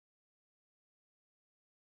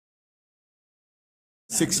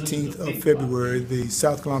16th of February, the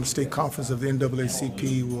South Carolina State Conference of the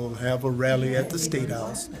NAACP will have a rally at the State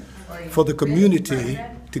House for the community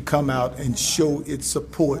to come out and show its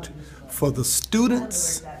support for the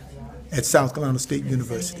students at South Carolina State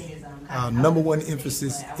University. Our number one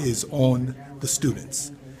emphasis is on the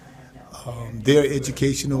students, their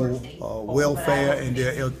educational welfare and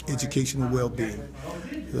their educational well-being.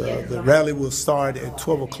 The rally will start at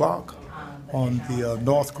 12 o'clock on the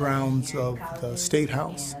north grounds of the State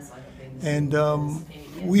House, and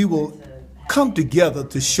we will come together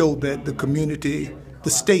to show that the community, the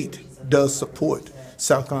state, does support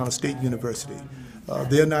South Carolina State University.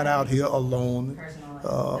 They're not out here alone.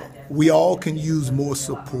 We all can use more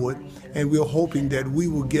support, and we're hoping that we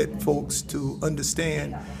will get folks to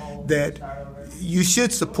understand that you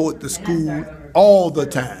should support the school all the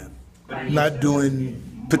time, not doing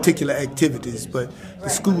particular activities, but the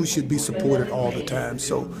school should be supported all the time.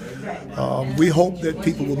 So we hope that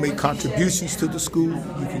people will make contributions to the school.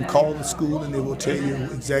 You can call the school and they will tell you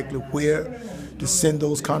exactly where to send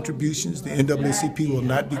those contributions. The NAACP will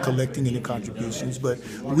not be collecting any contributions, but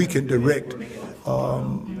we can direct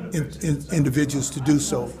individuals to do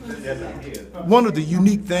so. One of the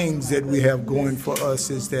unique things that we have going for us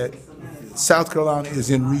is that South Carolina is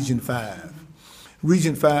in Region 5.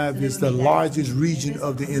 Region 5 is the largest region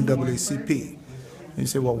of the NAACP. And you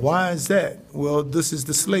say, well, why is that? Well, this is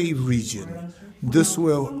the slave region. This is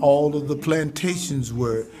where all of the plantations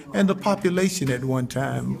were. And the population at one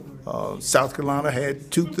time, South Carolina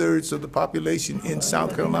had 2/3 of the population in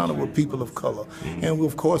South Carolina were people of color. And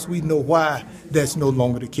of course, we know why that's no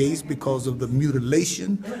longer the case, because of the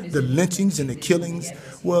mutilation, the lynchings, and the killings.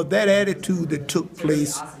 Well, that attitude that took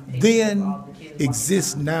place then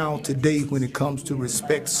exists now today when it comes to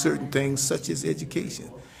respect certain things such as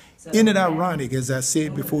education. Isn't it ironic, as I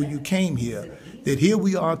said before you came here, that here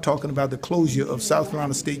we are talking about the closure of South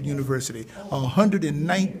Carolina State University, a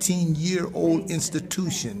 119-year-old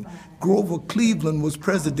institution. Grover Cleveland was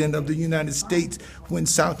president of the United States when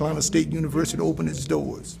South Carolina State University opened its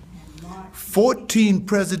doors. 14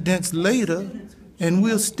 presidents later, and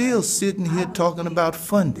we're still sitting here talking about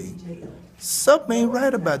funding. Something ain't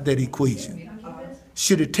right about that equation.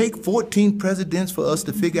 Should it take 14 presidents for us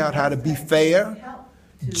to figure out how to be fair,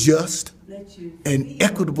 just, and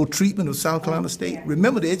equitable treatment of South Carolina State?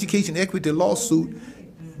 Remember the education equity lawsuit,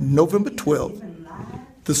 November 12th.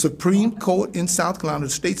 The Supreme Court in South Carolina,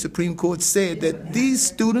 the state Supreme Court, said that these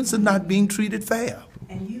students are not being treated fair.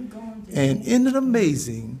 And isn't it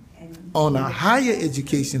amazing, on a higher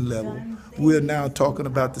education level, we're now talking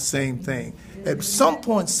about the same thing. At some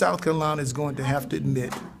point, South Carolina is going to have to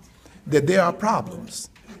admit that there are problems.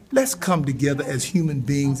 Let's come together as human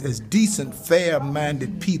beings, as decent,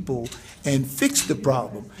 fair-minded people, and fix the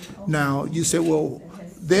problem. Now, you say, well,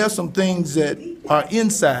 there are some things that are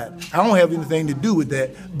inside. I don't have anything to do with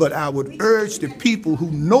that, but I would urge the people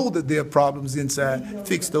who know that there are problems inside,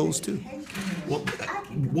 fix those too. Well,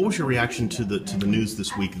 what was your reaction to the news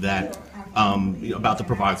this week that about the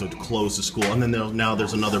proviso to close the school, and then now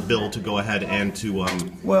there's another bill to go ahead and to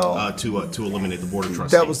eliminate the board of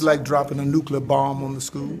trustees? That was like dropping a nuclear bomb on the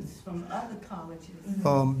school.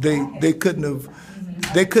 They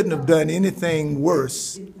couldn't have done anything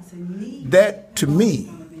worse. That, to me,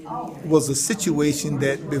 was a situation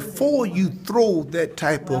that before you throw that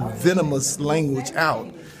type of venomous language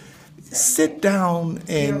out, sit down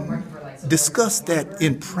and discuss that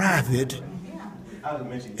in private.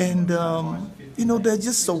 And, there's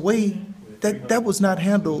just a way that was not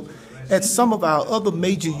handled at some of our other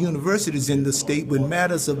major universities in the state. When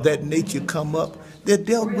matters of that nature come up, they're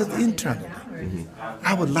dealt with internally.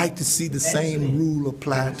 I would like to see the same rule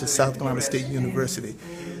applied to South Carolina State University.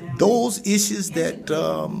 Those issues that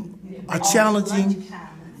are challenging,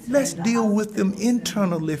 let's deal with them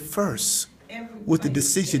internally first with the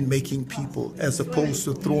decision-making people, as opposed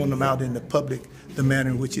to throwing them out in the public the manner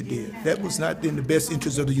in which it did. That was not in the best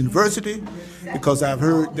interest of the university, because I've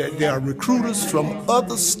heard that there are recruiters from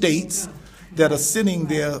other states that are sending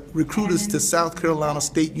their recruiters to South Carolina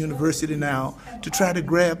State University now to try to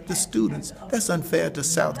grab the students. That's unfair to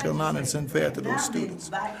South Carolina. It's unfair to those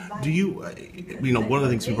students. Do you, one of the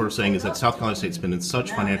things people are saying is that South Carolina State's been in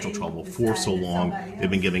such financial trouble for so long. They've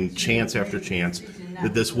been giving chance after chance,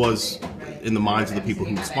 that this was, in the minds of the people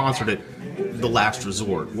who sponsored it, the last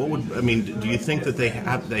resort. Do you think that they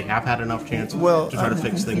have had enough chance to try to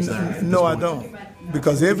fix things there? No, I don't,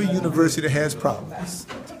 because every university has problems.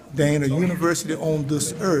 There ain't a university on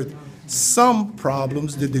this earth. Some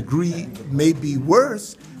problems, the degree may be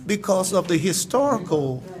worse because of the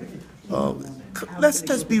historical.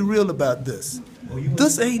 Let's be real about this.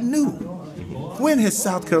 This ain't new. When has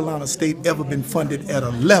South Carolina State ever been funded at a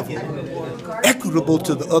level equitable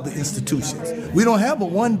to the other institutions? We don't have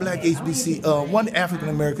one black HBC, one African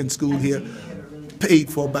American school here paid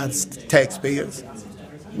for by the taxpayers.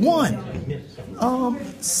 One.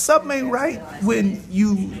 Something ain't right when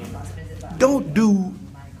you don't do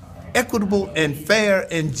equitable and fair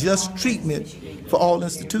and just treatment for all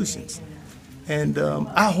institutions. And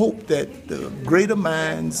I hope that the greater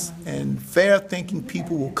minds and fair-thinking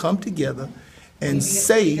people will come together and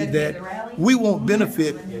say that we won't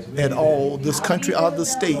benefit at all, this country or the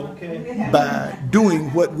state, by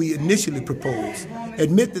doing what we initially proposed.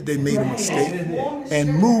 Admit that they made a mistake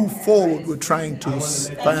and move forward with trying to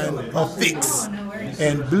find a fix.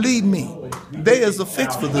 And believe me, there is a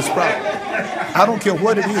fix for this problem. I don't care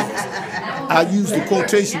what it is. I used the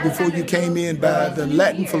quotation before you came in by the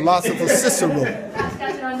Latin philosopher Cicero.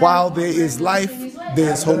 While there is life,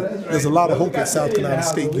 there's hope. There's a lot of hope at South Carolina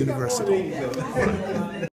State University.